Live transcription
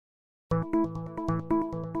Hello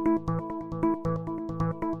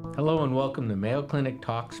and welcome to Mayo Clinic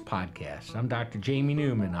Talks podcast. I'm Dr. Jamie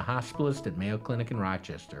Newman, a hospitalist at Mayo Clinic in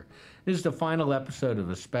Rochester. This is the final episode of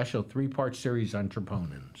a special three-part series on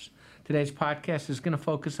troponins. Today's podcast is going to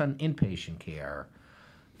focus on inpatient care.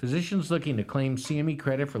 Physicians looking to claim CME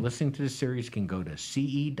credit for listening to the series can go to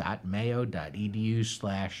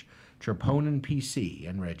ce.mayo.edu/troponinpc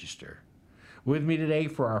and register. With me today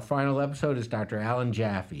for our final episode is Dr. Alan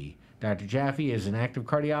Jaffe. Dr. Jaffe is an active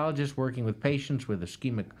cardiologist working with patients with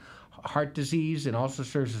ischemic heart disease and also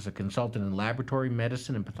serves as a consultant in laboratory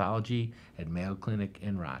medicine and pathology at Mayo Clinic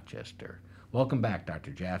in Rochester. Welcome back, Dr.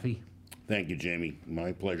 Jaffe. Thank you, Jamie.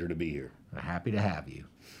 My pleasure to be here. Happy to have you.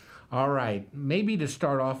 All right, maybe to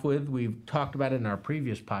start off with, we've talked about it in our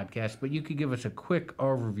previous podcast, but you could give us a quick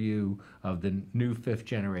overview of the new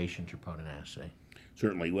fifth-generation troponin assay.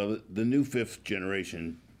 Certainly. Well, the new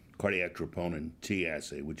fifth-generation cardiac troponin T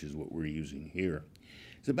assay, which is what we're using here,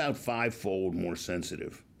 is about five-fold more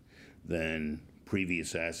sensitive than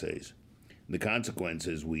previous assays. The consequence,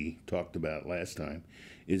 as we talked about last time,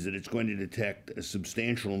 is that it's going to detect a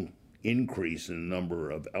substantial increase in the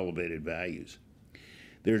number of elevated values.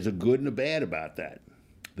 There's a good and a bad about that.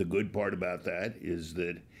 The good part about that is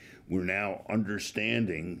that we're now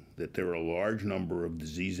understanding that there are a large number of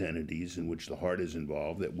disease entities in which the heart is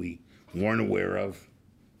involved that we weren't aware of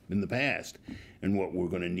in the past, and what we're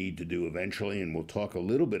going to need to do eventually, and we'll talk a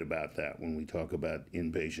little bit about that when we talk about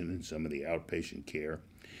inpatient and some of the outpatient care,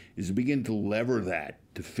 is to begin to lever that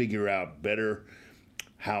to figure out better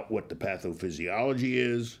what the pathophysiology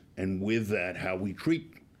is, and with that, how we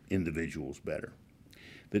treat individuals better.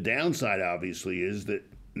 The downside, obviously, is that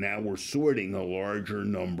now we're sorting a larger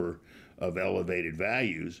number of elevated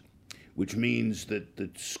values, which means that the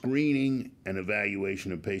screening and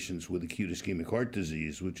evaluation of patients with acute ischemic heart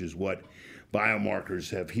disease, which is what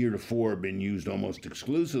biomarkers have heretofore been used almost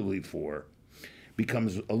exclusively for,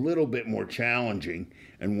 becomes a little bit more challenging,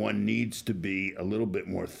 and one needs to be a little bit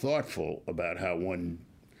more thoughtful about how one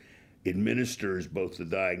administers both the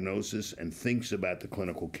diagnosis and thinks about the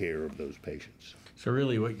clinical care of those patients. So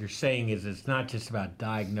really what you're saying is it's not just about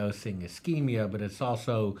diagnosing ischemia, but it's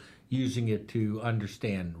also using it to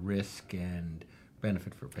understand risk and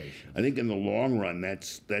benefit for patients. I think in the long run,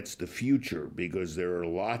 that's the future, because there are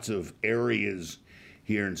lots of areas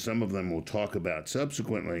here, and some of them we'll talk about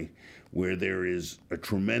subsequently, where there is a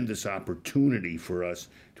tremendous opportunity for us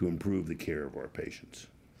to improve the care of our patients.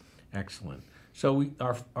 Excellent. So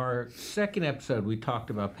our second episode, we talked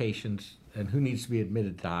about patients and who needs to be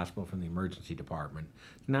admitted to the hospital from the emergency department.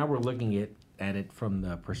 Now we're looking at it from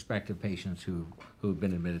the perspective of patients who've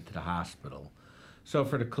been admitted to the hospital. So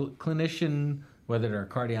for the clinician, whether they're a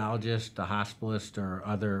cardiologist, a hospitalist, or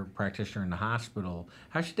other practitioner in the hospital,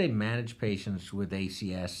 how should they manage patients with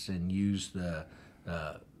ACS and use the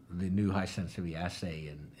new high sensitivity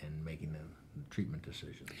assay in making the treatment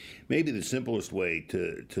decisions? Maybe the simplest way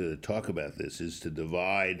to talk about this is to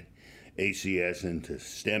divide ACS into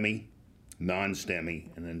STEMI,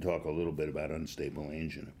 non-STEMI, and then talk a little bit about unstable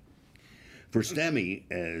angina. For STEMI,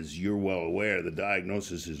 as you're well aware, the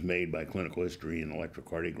diagnosis is made by clinical history and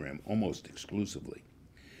electrocardiogram almost exclusively.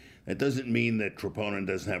 That doesn't mean that troponin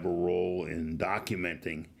doesn't have a role in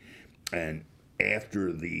documenting, and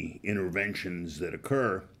after the interventions that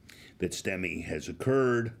occur, that STEMI has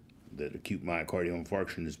occurred, that acute myocardial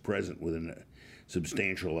infarction is present within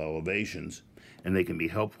substantial elevations, and they can be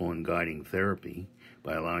helpful in guiding therapy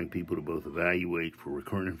by allowing people to both evaluate for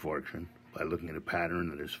recurrent infarction by looking at a pattern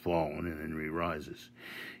that has fallen and then re-rises,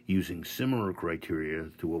 using similar criteria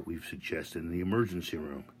to what we've suggested in the emergency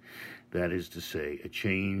room. That is to say, a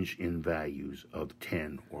change in values of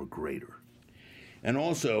 10 or greater. And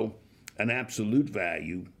also, an absolute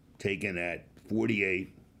value taken at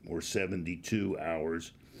 48 or 72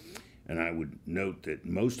 hours. And I would note that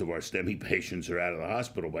most of our STEMI patients are out of the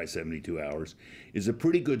hospital by 72 hours, is a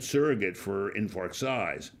pretty good surrogate for infarct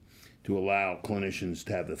size to allow clinicians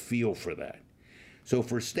to have the feel for that. So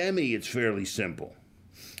for STEMI, it's fairly simple.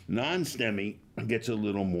 Non-STEMI gets a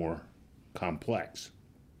little more complex.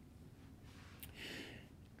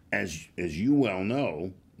 As you well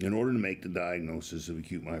know, in order to make the diagnosis of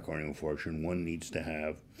acute myocardial infarction, one needs to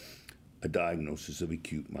have a diagnosis of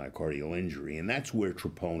acute myocardial injury, and that's where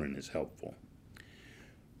troponin is helpful.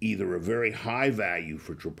 Either a very high value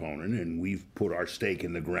for troponin, and we've put our stake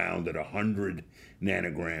in the ground at 100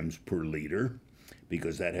 nanograms per liter,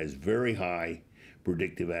 because that has very high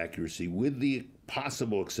predictive accuracy, with the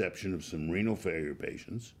possible exception of some renal failure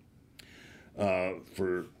patients,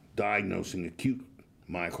 for diagnosing acute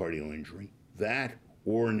myocardial injury, that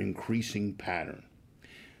or an increasing pattern.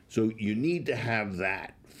 So you need to have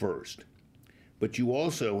that first. But you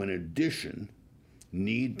also, in addition,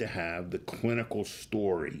 need to have the clinical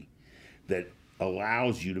story that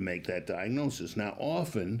allows you to make that diagnosis. Now,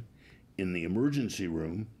 often in the emergency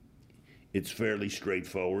room, it's fairly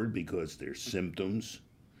straightforward because there's symptoms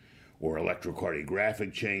or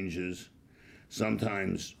electrocardiographic changes.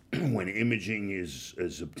 Sometimes when imaging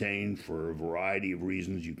is obtained for a variety of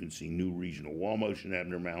reasons, you can see new regional wall motion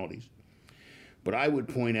abnormalities. But I would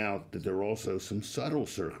point out that there are also some subtle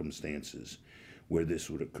circumstances where this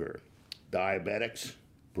would occur. Diabetics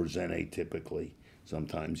present atypically,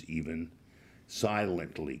 sometimes even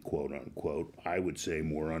silently, quote unquote. I would say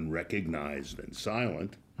more unrecognized than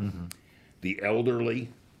silent. Mm-hmm. The elderly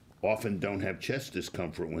often don't have chest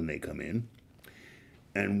discomfort when they come in,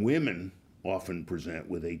 and women often present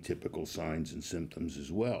with atypical signs and symptoms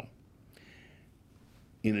as well.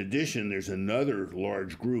 In addition, there's another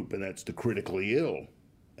large group, and that's the critically ill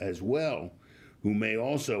as well, who may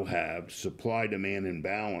also have supply-demand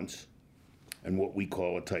imbalance and what we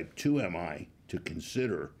call a type 2 MI to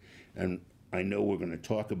consider. And I know we're going to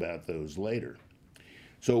talk about those later.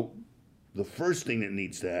 So the first thing that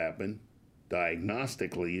needs to happen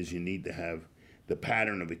diagnostically is you need to have the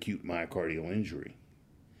pattern of acute myocardial injury.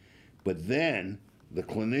 But then the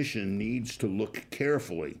clinician needs to look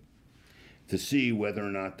carefully to see whether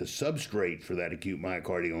or not the substrate for that acute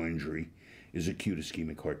myocardial injury is acute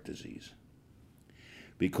ischemic heart disease.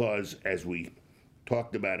 Because as we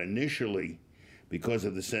talked about initially, because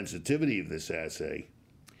of the sensitivity of this assay,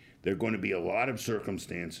 there are going to be a lot of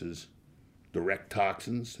circumstances, direct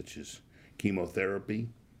toxins such as chemotherapy,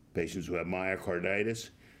 patients who have myocarditis,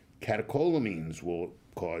 catecholamines will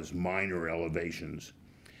cause minor elevations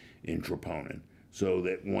in troponin, so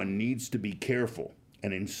that one needs to be careful.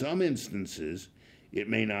 And in some instances, it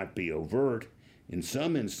may not be overt. In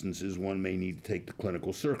some instances, one may need to take the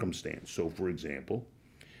clinical circumstance. So, for example,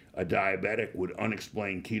 a diabetic with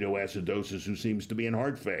unexplained ketoacidosis who seems to be in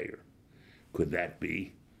heart failure. Could that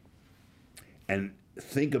be? And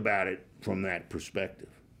think about it from that perspective.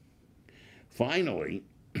 Finally,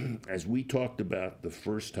 as we talked about the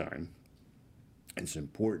first time, it's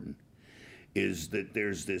important, is that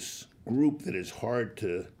there's this group that is hard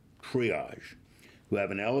to triage, who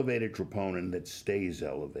have an elevated troponin that stays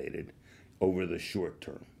elevated over the short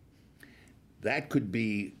term. That could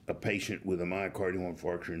be a patient with a myocardial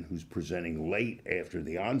infarction who's presenting late after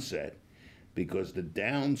the onset because the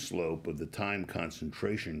downslope of the time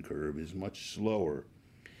concentration curve is much slower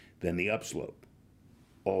than the upslope.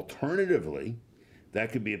 Alternatively,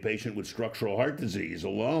 that could be a patient with structural heart disease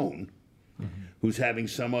alone who's having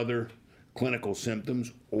some other clinical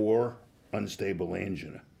symptoms or unstable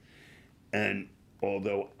angina. And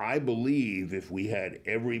although I believe if we had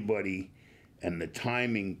everybody and the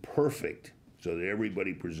timing perfect so that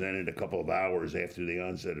everybody presented a couple of hours after the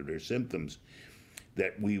onset of their symptoms,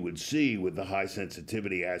 that we would see with the high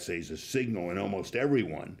sensitivity assays a signal in almost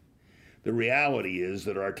everyone, the reality is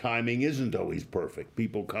that our timing isn't always perfect.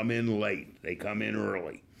 People come in late, they come in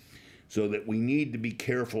early. So that we need to be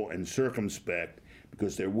careful and circumspect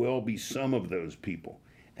because there will be some of those people.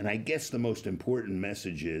 And I guess the most important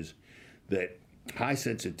message is that high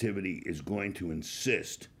sensitivity is going to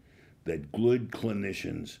insist that good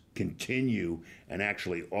clinicians continue and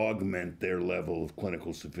actually augment their level of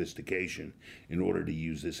clinical sophistication in order to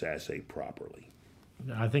use this assay properly.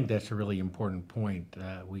 I think that's a really important point.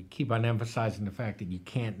 We keep on emphasizing the fact that you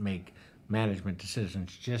can't make management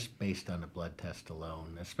decisions just based on a blood test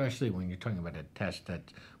alone, especially when you're talking about a test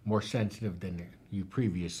that's more sensitive than you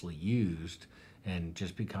previously used, and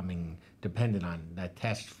just becoming dependent on that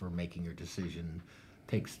test for making your decision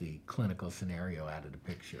takes the clinical scenario out of the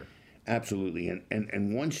picture. Absolutely,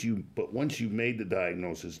 and once you've made the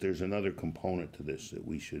diagnosis, there's another component to this that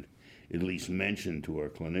we should at least mention to our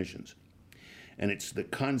clinicians, and it's the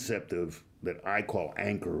concept of that I call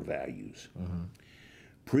anchor values. Mm-hmm.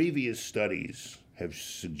 Previous studies have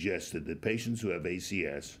suggested that patients who have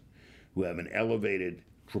ACS, who have an elevated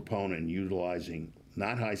troponin utilizing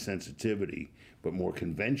not high sensitivity but more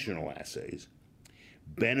conventional assays,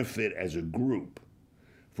 benefit as a group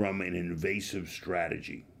from an invasive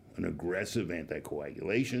strategy, an aggressive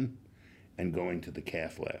anticoagulation, and going to the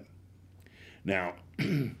cath lab. Now,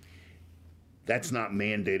 that's not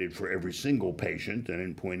mandated for every single patient, and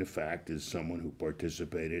in point of fact, as someone who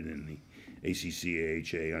participated in the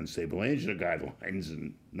ACC/AHA unstable angina guidelines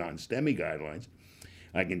and non-STEMI guidelines,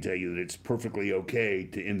 I can tell you that it's perfectly okay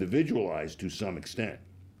to individualize to some extent.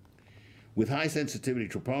 With high sensitivity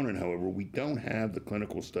troponin, however, we don't have the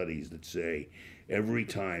clinical studies that say every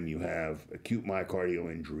time you have acute myocardial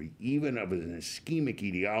injury, even of an ischemic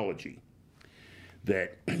etiology,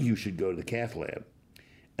 that you should go to the cath lab.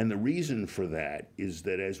 And the reason for that is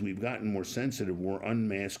that as we've gotten more sensitive, we're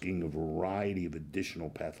unmasking a variety of additional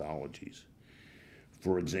pathologies.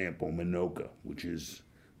 For example, Minoka, which is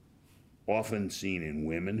often seen in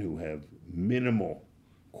women who have minimal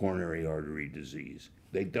coronary artery disease.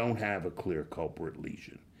 They don't have a clear culprit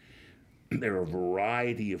lesion. There are a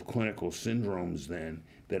variety of clinical syndromes then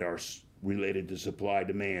that are related to supply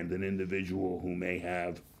demand. An individual who may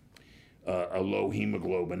have a low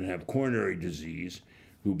hemoglobin and have coronary disease,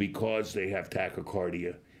 who because they have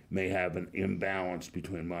tachycardia may have an imbalance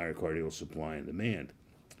between myocardial supply and demand.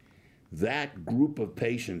 That group of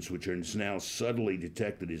patients, which are now subtly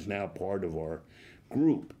detected, is now part of our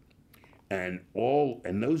group. And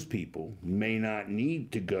those people may not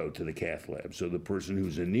need to go to the cath lab. So the person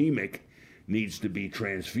who's anemic needs to be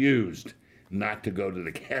transfused, not to go to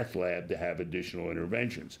the cath lab to have additional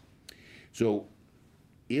interventions. So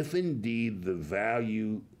if indeed the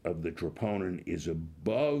value of the troponin is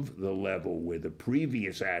above the level where the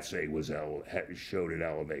previous assay showed an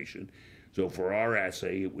elevation, so for our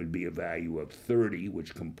assay it would be a value of 30,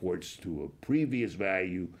 which comports to a previous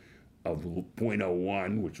value of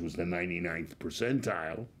 0.01, which was the 99th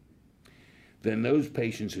percentile, then those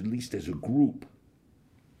patients, at least as a group,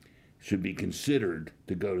 should be considered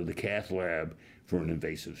to go to the cath lab for an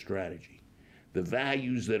invasive strategy. The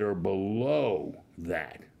values that are below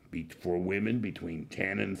that, for women between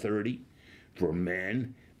 10 and 30, for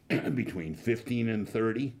men between 15 and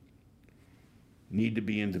 30, need to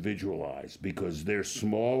be individualized because they're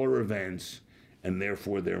smaller events and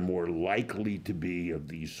therefore they're more likely to be of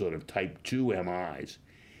these sort of type 2 MIs.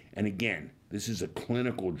 And again, this is a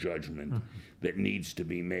clinical judgment that needs to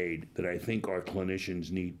be made that I think our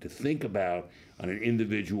clinicians need to think about on an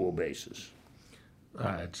individual basis.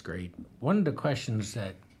 That's great. One of the questions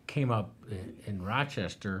that came up in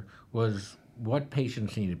Rochester was what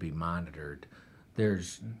patients need to be monitored.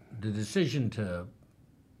 There's the decision to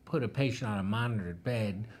put a patient on a monitored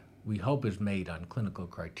bed, we hope is made on clinical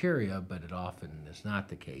criteria, but it often is not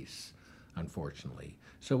the case, unfortunately.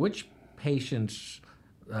 So which patients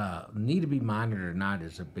need to be monitored or not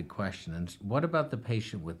is a big question. And what about the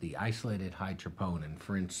patient with the isolated high troponin,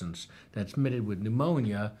 for instance, that's admitted with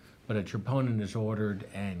pneumonia, but a troponin is ordered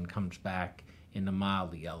and comes back in the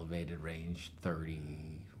mildly elevated range, 30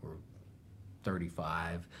 or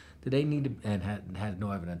 35? Do they need to, and had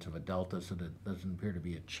no evidence of a delta, so there doesn't appear to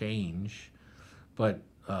be a change, but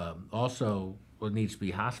also what needs to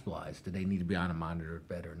be hospitalized? Do they need to be on a monitored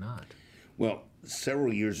bed or not? Well,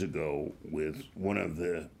 several years ago, with one of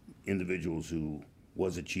the individuals who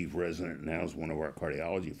was a chief resident and now is one of our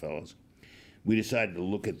cardiology fellows, we decided to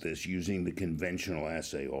look at this using the conventional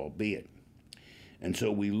assay, albeit. And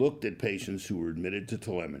so we looked at patients who were admitted to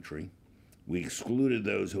telemetry. We excluded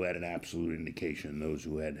those who had an absolute indication, those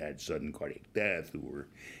who had had sudden cardiac death, who were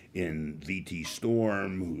in VT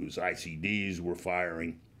storm, whose ICDs were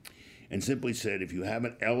firing, and simply said if you have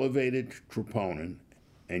an elevated troponin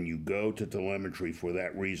and you go to telemetry for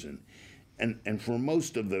that reason, and for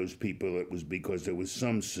most of those people it was because there was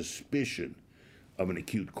some suspicion of an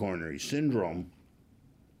acute coronary syndrome,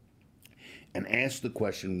 and ask the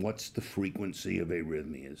question, what's the frequency of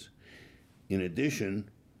arrhythmias? In addition,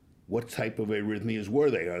 what type of arrhythmias were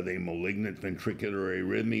they? Are they malignant ventricular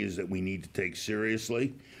arrhythmias that we need to take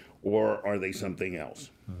seriously, or are they something else?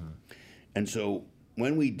 And so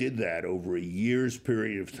when we did that over a year's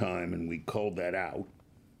period of time and we culled that out,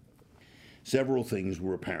 several things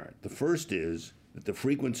were apparent. The first is that the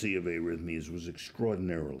frequency of arrhythmias was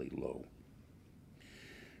extraordinarily low.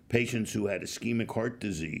 Patients who had ischemic heart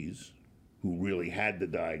disease, who really had the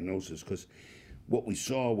diagnosis, because what we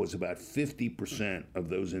saw was about 50% of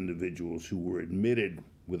those individuals who were admitted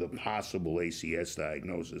with a possible ACS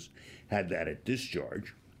diagnosis had that at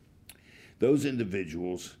discharge. Those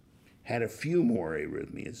individuals had a few more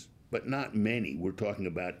arrhythmias, but not many. We're talking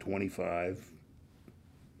about 25,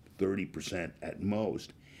 30% at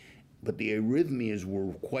most. But the arrhythmias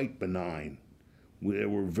were quite benign. There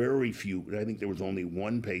were very few. I think there was only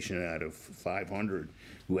one patient out of 500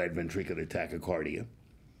 who had ventricular tachycardia.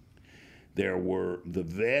 There were, the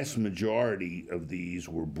vast majority of these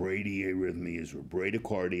were bradyarrhythmias or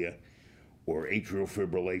bradycardia or atrial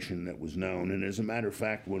fibrillation that was known. And as a matter of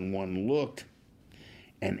fact, when one looked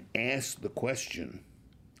and asked the question,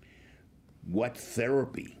 what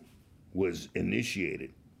therapy was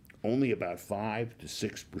initiated, only about 5 to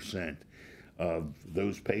 6% of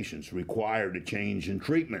those patients required a change in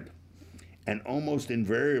treatment. And almost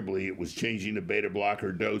invariably, it was changing the beta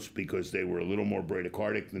blocker dose because they were a little more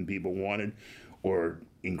bradycardic than people wanted, or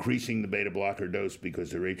increasing the beta blocker dose because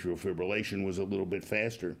their atrial fibrillation was a little bit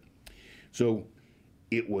faster. So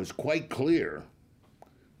it was quite clear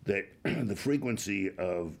that the frequency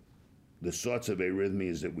of the sorts of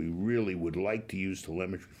arrhythmias that we really would like to use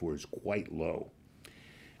telemetry for is quite low.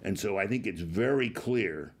 And so I think it's very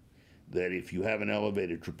clear that if you have an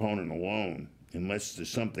elevated troponin alone, unless there's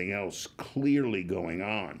something else clearly going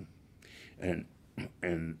on, and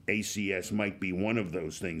ACS might be one of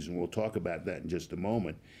those things, and we'll talk about that in just a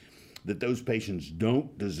moment, that those patients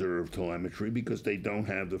don't deserve telemetry because they don't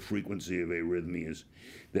have the frequency of arrhythmias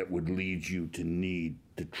that would lead you to need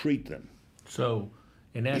to treat them. So,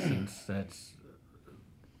 in essence, that's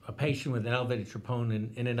a patient with an elevated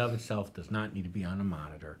troponin in and of itself does not need to be on a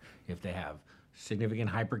monitor if they have significant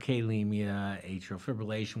hyperkalemia, atrial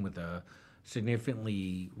fibrillation with a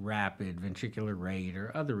significantly rapid ventricular rate,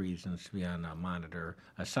 or other reasons to be on a monitor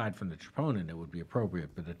aside from the troponin that would be appropriate.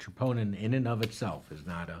 But the troponin in and of itself is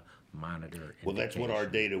not a monitor. Well, that's what our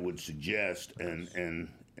data would suggest, and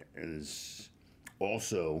is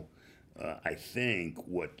also, I think,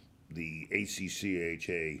 what the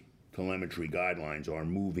ACCHA telemetry guidelines are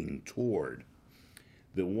moving toward.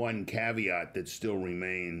 The one caveat that still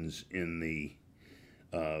remains in the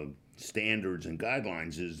standards and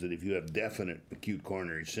guidelines is that if you have definite acute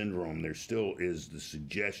coronary syndrome, there still is the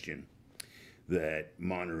suggestion that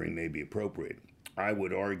monitoring may be appropriate. I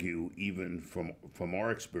would argue, even from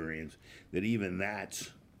our experience, that even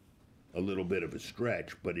that's a little bit of a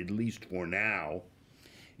stretch, but at least for now,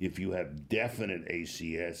 if you have definite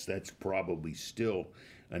ACS, that's probably still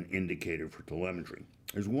an indicator for telemetry.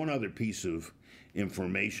 There's one other piece of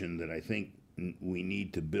information that I think we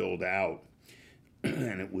need to build out,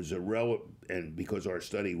 and it was and because our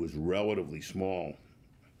study was relatively small,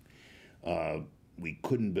 we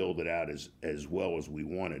couldn't build it out as well as we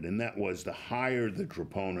wanted, and that was the higher the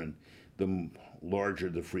troponin, the larger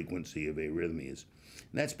the frequency of arrhythmias.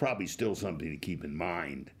 And that's probably still something to keep in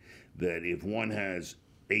mind, that if one has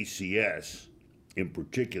ACS, in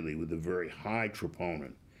particular with a very high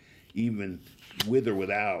troponin, even with or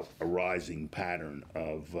without a rising pattern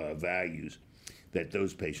of values, that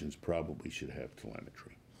those patients probably should have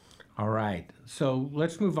telemetry. All right, so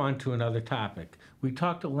let's move on to another topic. We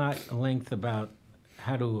talked a lot at length about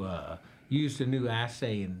how to use the new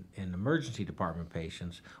assay in emergency department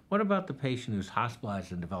patients. What about the patient who's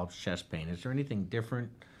hospitalized and develops chest pain? Is there anything different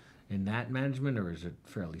in that management, or is it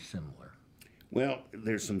fairly similar? Well,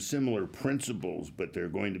 there's some similar principles, but there are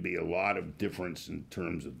going to be a lot of difference in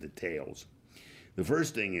terms of details. The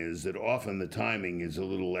first thing is that often the timing is a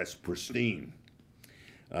little less pristine.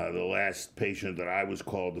 The last patient that I was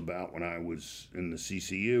called about when I was in the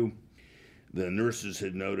CCU, the nurses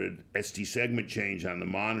had noted ST segment change on the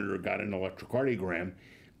monitor, got an electrocardiogram.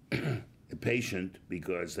 The patient,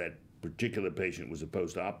 because that particular patient was a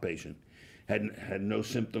post-op patient, had no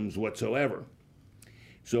symptoms whatsoever.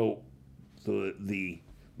 So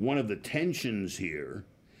one of the tensions here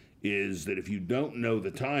is that if you don't know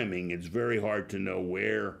the timing, it's very hard to know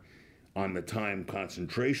where on the time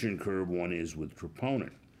concentration curve one is with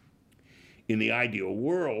troponin. In the ideal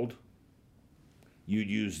world, you'd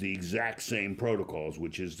use the exact same protocols,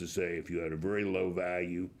 which is to say, if you had a very low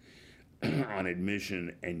value on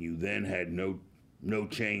admission and you then had no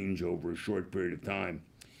change over a short period of time,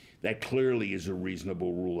 that clearly is a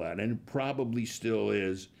reasonable rule out, and it probably still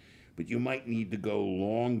is, but you might need to go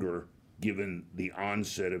longer given the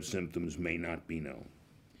onset of symptoms may not be known.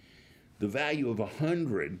 The value of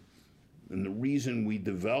 100, and the reason we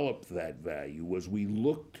developed that value was we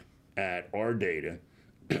looked at our data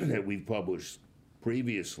that we've published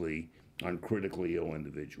previously on critically ill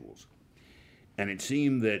individuals. And it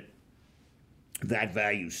seemed that that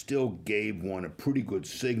value still gave one a pretty good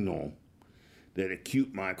signal that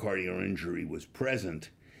acute myocardial injury was present,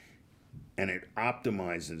 and it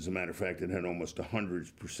optimized. As a matter of fact, it had almost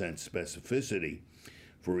 100% specificity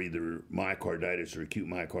for either myocarditis or acute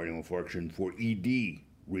myocardial infarction for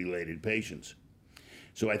ED-related patients.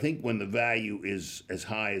 So I think when the value is as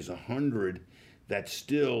high as 100, that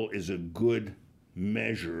still is a good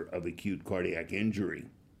measure of acute cardiac injury.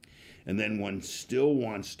 And then one still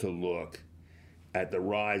wants to look at the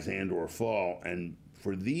rise and or fall, and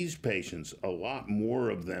for these patients, a lot more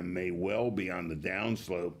of them may well be on the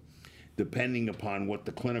downslope, depending upon what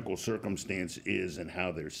the clinical circumstance is and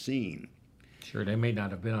how they're seen. Sure, they may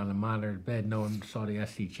not have been on a monitored bed. No one saw the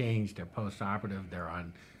ST change. They're post-operative.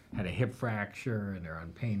 Had a hip fracture, and they're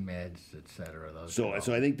on pain meds, et cetera. So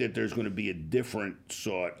I think that there's going to be a different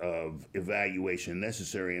sort of evaluation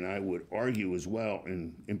necessary, and I would argue as well,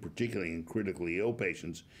 in particularly in critically ill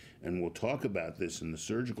patients, and we'll talk about this in the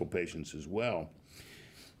surgical patients as well,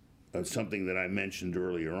 something that I mentioned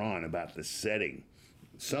earlier on about the setting.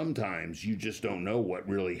 Sometimes you just don't know what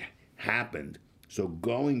really happened, So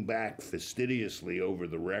going back fastidiously over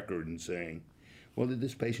the record and saying, well, did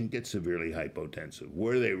this patient get severely hypotensive?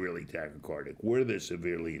 Were they really tachycardic? Were they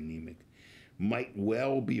severely anemic? Might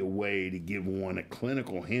well be a way to give one a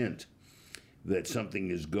clinical hint that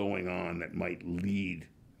something is going on that might lead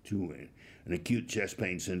to an acute chest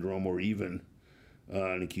pain syndrome, or even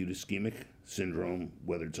an acute ischemic syndrome,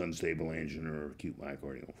 whether it's unstable angina or acute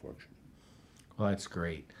myocardial infarction. Well, that's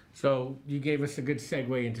great. So you gave us a good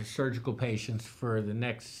segue into surgical patients for the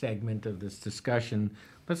next segment of this discussion.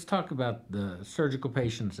 Let's talk about the surgical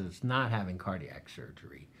patients that's not having cardiac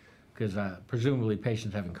surgery, because presumably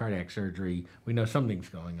patients having cardiac surgery, we know something's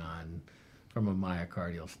going on from a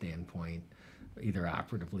myocardial standpoint, either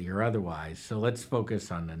operatively or otherwise. So let's focus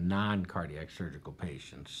on the non-cardiac surgical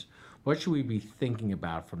patients. What should we be thinking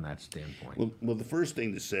about from that standpoint? Well, the first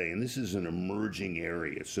thing to say, and this is an emerging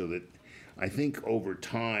area, so that I think over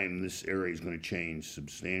time this area is going to change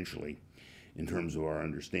substantially in terms of our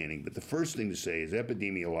understanding. But the first thing to say is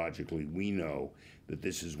epidemiologically, we know that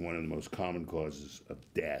this is one of the most common causes of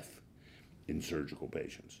death in surgical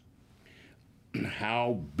patients.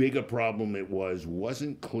 How big a problem it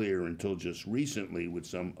wasn't clear until just recently with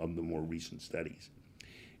some of the more recent studies.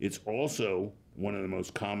 It's also one of the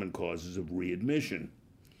most common causes of readmission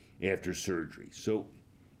after surgery. So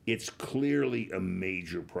it's clearly a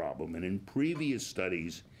major problem. And in previous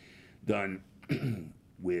studies done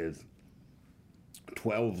with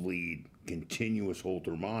 12-lead continuous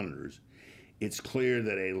Holter monitors, it's clear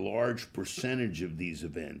that a large percentage of these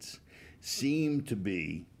events seem to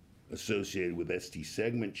be associated with ST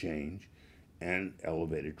segment change and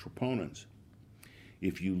elevated troponins.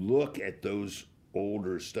 If you look at those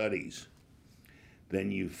older studies,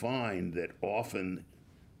 then you find that often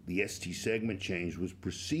the ST segment change was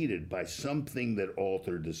preceded by something that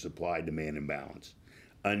altered the supply-demand imbalance: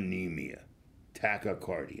 anemia,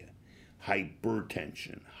 tachycardia,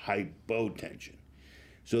 hypertension, hypotension.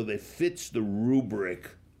 So that fits the rubric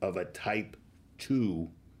of a type 2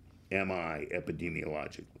 MI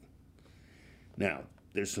epidemiologically. Now,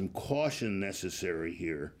 there's some caution necessary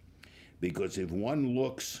here, because if one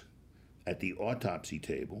looks at the autopsy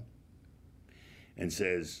table and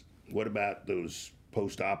says, what about those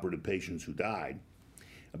post-operative patients who died?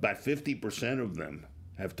 About 50% of them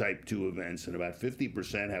have type 2 events, and about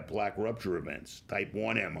 50% have plaque rupture events, type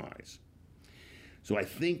 1 MIs. So I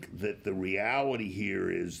think that the reality here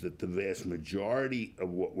is that the vast majority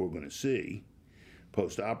of what we're going to see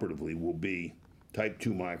post-operatively will be type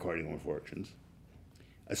 2 myocardial infarctions,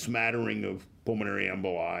 a smattering of pulmonary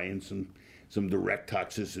emboli, and some direct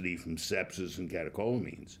toxicity from sepsis and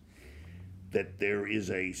catecholamines. That there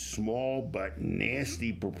is a small but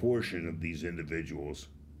nasty proportion of these individuals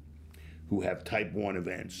who have type 1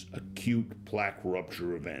 events, acute plaque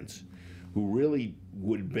rupture events, who really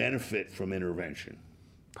would benefit from intervention.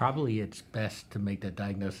 Probably it's best to make that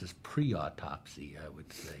diagnosis pre-autopsy, I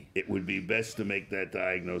would say. It would be best to make that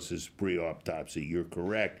diagnosis pre-autopsy. You're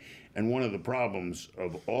correct. And one of the problems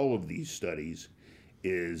of all of these studies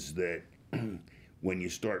is that when you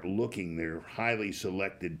start looking, they're highly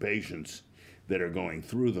selected patients that are going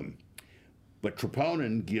through them. But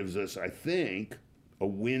troponin gives us, I think, a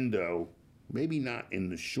window, maybe not in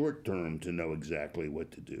the short term to know exactly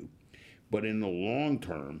what to do, but in the long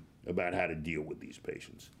term about how to deal with these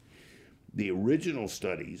patients. The original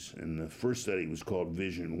studies, and the first study was called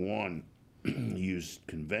Vision 1, used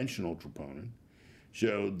conventional troponin,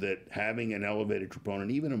 showed that having an elevated troponin,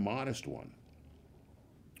 even a modest one,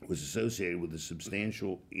 was associated with a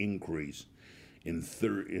substantial increase in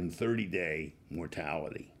 30-day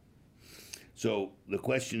mortality. So the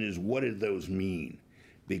question is, what did those mean?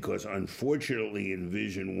 Because unfortunately in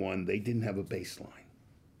Vision 1, they didn't have a baseline.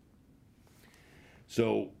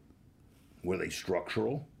 So were they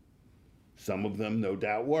structural? Some of them no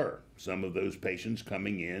doubt were. Some of those patients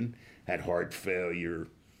coming in had heart failure,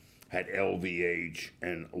 had LVH,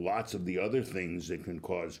 and lots of the other things that can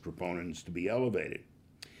cause troponins to be elevated.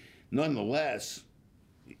 Nonetheless,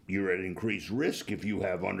 you're at increased risk if you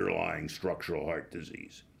have underlying structural heart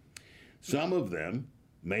disease. Some of them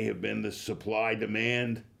may have been the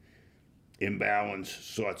supply-demand imbalance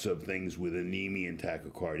sorts of things with anemia and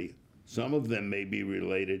tachycardia. Some of them may be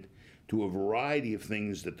related to a variety of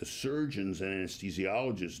things that the surgeons and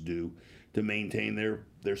anesthesiologists do to maintain their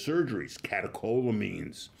surgeries: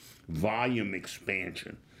 catecholamines, volume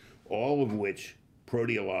expansion, all of which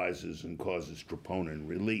proteolyzes and causes troponin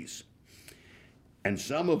release. And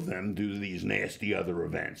some of them do these nasty other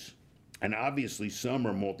events. And obviously some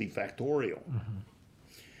are multifactorial. Mm-hmm.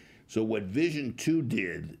 So what Vision 2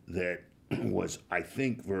 did that was, I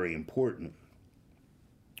think, very important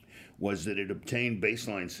was that it obtained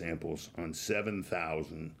baseline samples on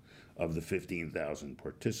 7,000 of the 15,000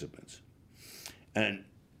 participants. And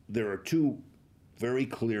there are two very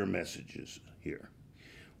clear messages here.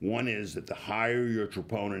 One is that the higher your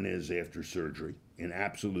troponin is after surgery, in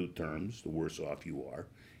absolute terms, the worse off you are,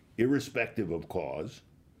 irrespective of cause.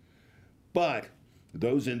 But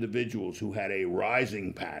those individuals who had a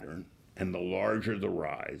rising pattern, and the larger the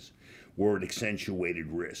rise, were at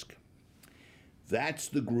accentuated risk. That's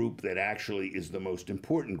the group that actually is the most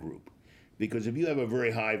important group. Because if you have a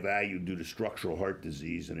very high value due to structural heart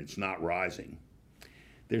disease and it's not rising,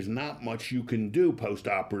 there's not much you can do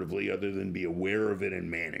postoperatively other than be aware of it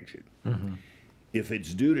and manage it. Mm-hmm. If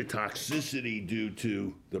it's due to toxicity due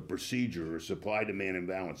to the procedure or supply-demand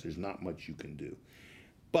imbalance, there's not much you can do.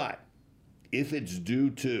 But if it's due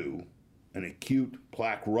to an acute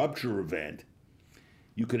plaque rupture event,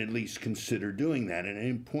 you can at least consider doing that. And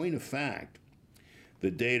in point of fact,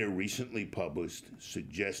 the data recently published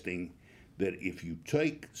suggesting that if you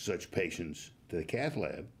take such patients to the cath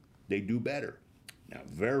lab, they do better. Now,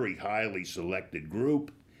 very highly selected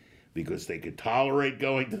group because they could tolerate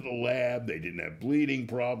going to the lab, they didn't have bleeding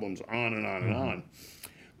problems, on and on and on.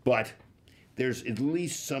 But there's at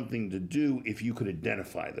least something to do if you could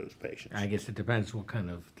identify those patients. I guess it depends what kind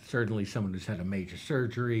of, certainly someone who's had a major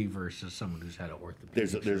surgery versus someone who's had an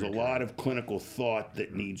orthopedic There's a lot of clinical thought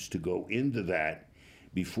that needs to go into that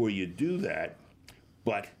before you do that.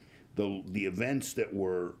 But the events that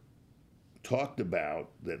were talked about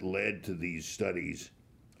that led to these studies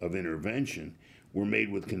of intervention were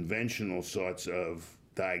made with conventional sorts of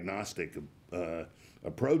diagnostic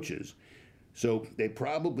approaches. So they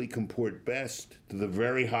probably comport best to the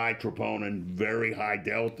very high troponin, very high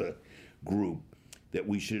delta group that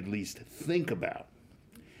we should at least think about.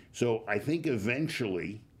 So I think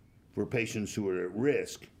eventually, for patients who are at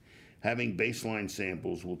risk, having baseline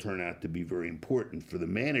samples will turn out to be very important for the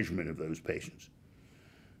management of those patients.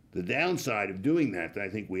 The downside of doing that I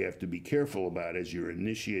think we have to be careful about as you're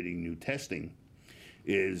initiating new testing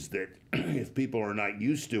is that if people are not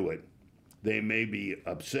used to it, they may be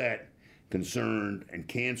upset, concerned, and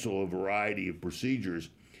cancel a variety of procedures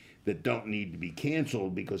that don't need to be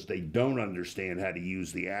canceled because they don't understand how to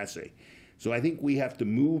use the assay. So I think we have to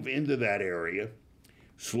move into that area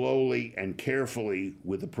slowly and carefully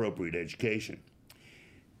with appropriate education.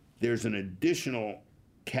 There's an additional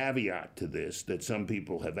caveat to this that some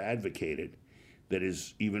people have advocated that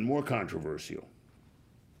is even more controversial,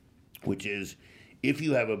 which is if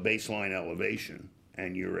you have a baseline elevation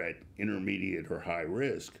and you're at intermediate or high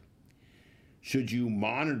risk, should you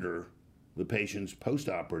monitor the patients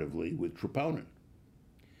postoperatively with troponin?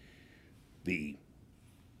 The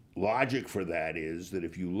logic for that is that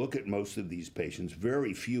if you look at most of these patients,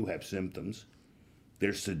 very few have symptoms.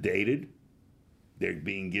 They're sedated. They're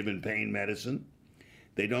being given pain medicine.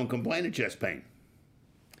 They don't complain of chest pain.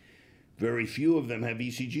 Very few of them have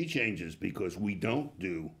ECG changes because we don't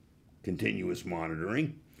do continuous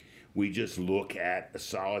monitoring. We just look at a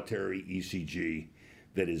solitary ECG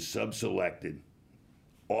that is subselected,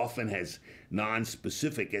 often has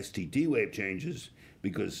non-specific STT wave changes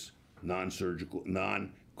because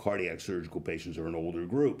non-cardiac surgical patients are an older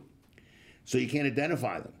group. So you can't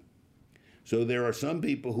identify them. So there are some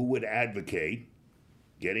people who would advocate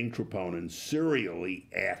getting troponin serially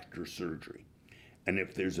after surgery. And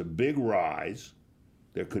if there's a big rise,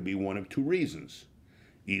 there could be one of two reasons.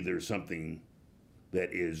 Either something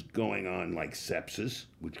that is going on like sepsis,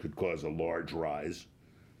 which could cause a large rise,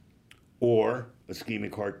 or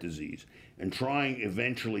ischemic heart disease, and trying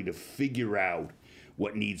eventually to figure out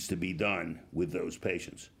what needs to be done with those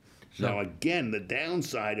patients. So, now again, the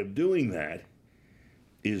downside of doing that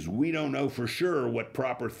is we don't know for sure what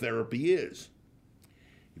proper therapy is.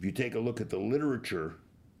 If you take a look at the literature,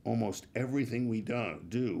 almost everything we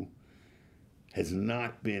do has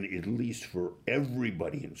not been, at least for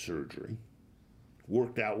everybody in surgery,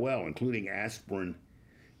 worked out well, including aspirin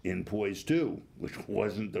in POISE 2, which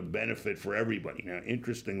wasn't a benefit for everybody. Now,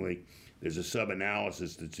 interestingly, there's a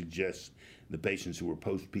sub-analysis that suggests the patients who were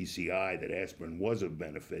post-PCI that aspirin was of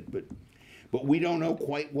benefit, but we don't know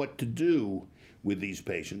quite what to do with these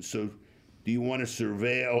patients. So do you want to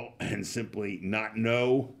surveil and simply not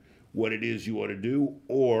know what it is you ought to do?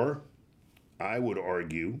 Or, I would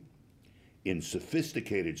argue, in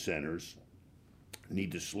sophisticated centers,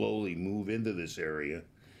 need to slowly move into this area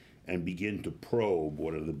and begin to probe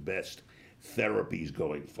what are the best therapies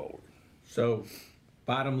going forward. So,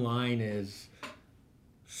 bottom line is,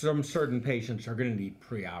 some certain patients are going to need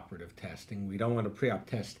preoperative testing. We don't want to pre-op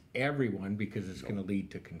test everyone because it's going to lead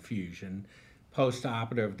to confusion.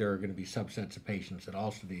 post-operative, there are going to be subsets of patients that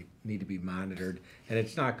also need to be monitored, and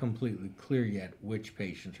it's not completely clear yet which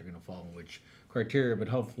patients are going to fall in which criteria, but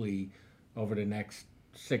hopefully over the next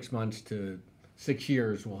 6 months to 6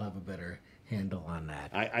 years, we'll have a better handle on that.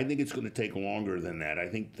 I think it's going to take longer than that. I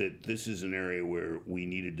think that this is an area where we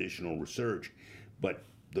need additional research, but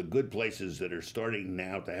the good places that are starting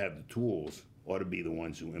now to have the tools ought to be the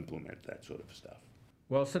ones who implement that sort of stuff.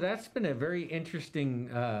 Well, so that's been a very interesting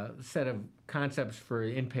set of concepts for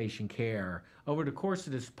inpatient care. Over the course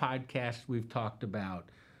of this podcast, we've talked about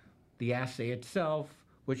the assay itself,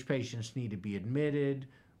 which patients need to be admitted,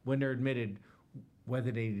 when they're admitted,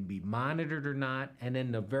 whether they need to be monitored or not, and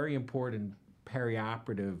then the very important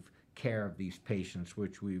perioperative care of these patients,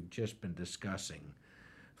 which we've just been discussing.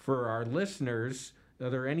 For our listeners, are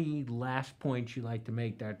there any last points you'd like to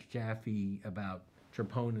make, Dr. Jaffe, about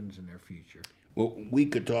troponins and their future? Well, we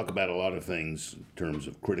could talk about a lot of things in terms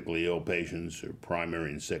of critically ill patients or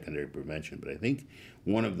primary and secondary prevention, but I think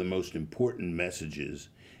one of the most important messages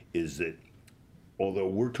is that although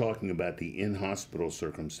we're talking about the in-hospital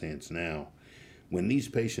circumstance now, when these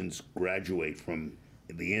patients graduate from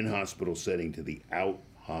the in-hospital setting to the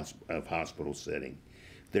out-of-hospital setting,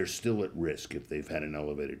 they're still at risk if they've had an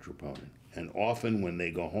elevated troponin. And often when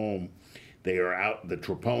they go home, they are out, the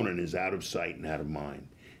troponin is out of sight and out of mind.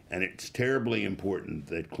 And it's terribly important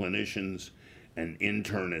that clinicians and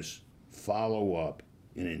internists follow up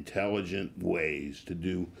in intelligent ways to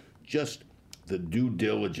do just the due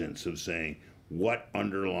diligence of saying what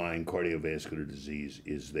underlying cardiovascular disease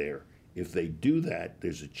is there. If they do that,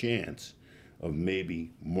 there's a chance of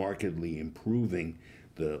maybe markedly improving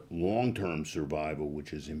the long-term survival,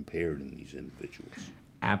 which is impaired in these individuals.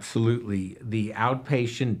 Absolutely. The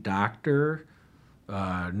outpatient doctor,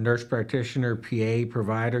 nurse practitioner, PA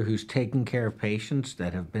provider who's taking care of patients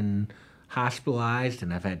that have been hospitalized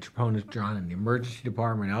and have had troponins drawn in the emergency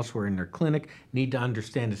department, elsewhere in their clinic, need to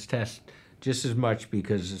understand this test just as much,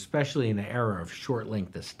 because especially in the era of short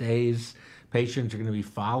length of stays, patients are going to be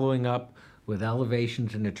following up with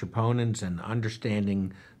elevations in the troponins, and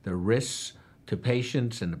understanding the risks to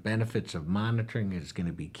patients and the benefits of monitoring is going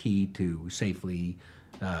to be key to safely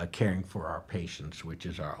caring for our patients, which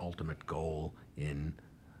is our ultimate goal in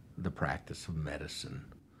the practice of medicine.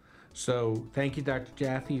 So thank you, Dr.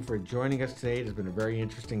 Jaffe, for joining us today. It has been a very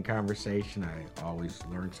interesting conversation. I always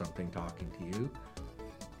learn something talking to you.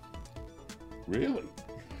 Really?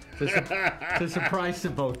 It's a surprise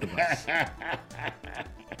to both of us.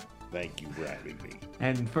 Thank you for having me.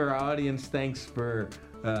 And for our audience, thanks for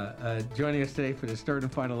joining us today for this third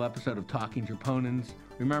and final episode of Talking Troponins.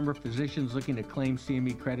 Remember, physicians looking to claim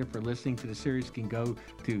CME credit for listening to the series can go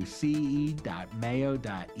to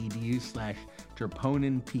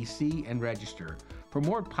ce.mayo.edu/troponinpc and register. For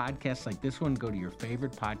more podcasts like this one, go to your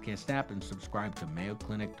favorite podcast app and subscribe to Mayo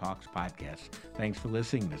Clinic Talks Podcast. Thanks for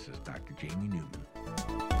listening. This is Dr. Jamie Newman.